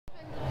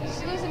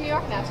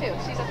too.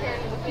 She's up here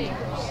with me.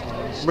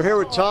 We're here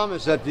with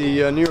Thomas at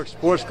the New York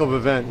Sports Club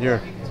event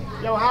here.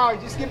 Yo, Howie,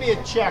 just give me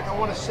a check. I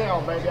want to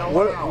sell, baby.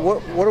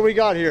 What do we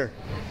got here?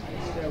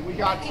 Yeah, we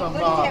got some.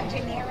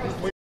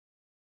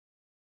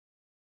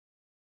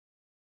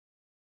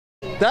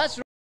 That's.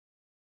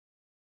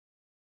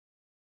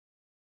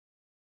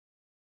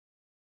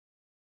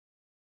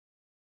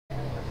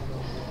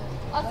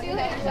 I'll see you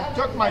later.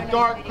 Took my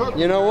dark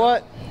cookie. You know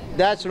what?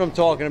 That's what I'm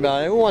talking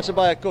about. Who wants to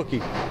buy a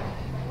cookie?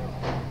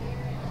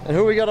 And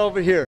who we got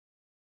over here?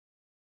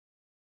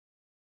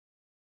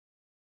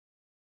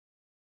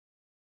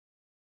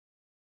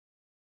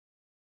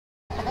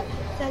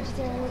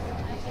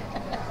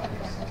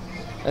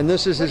 And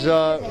this is his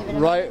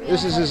right.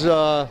 This is his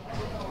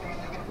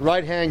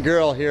right-hand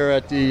girl here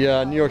at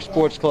the New York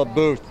Sports Club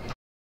booth.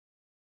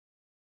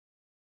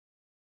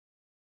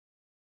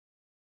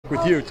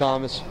 With you,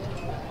 Thomas.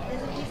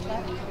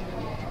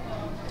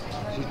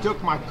 She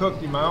took my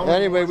cookie, man.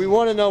 Anyway, we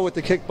want to know what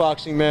the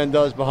kickboxing man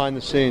does behind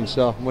the scenes,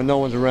 so when no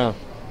one's around.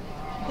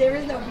 There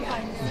is no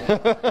behind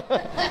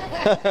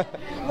the scenes.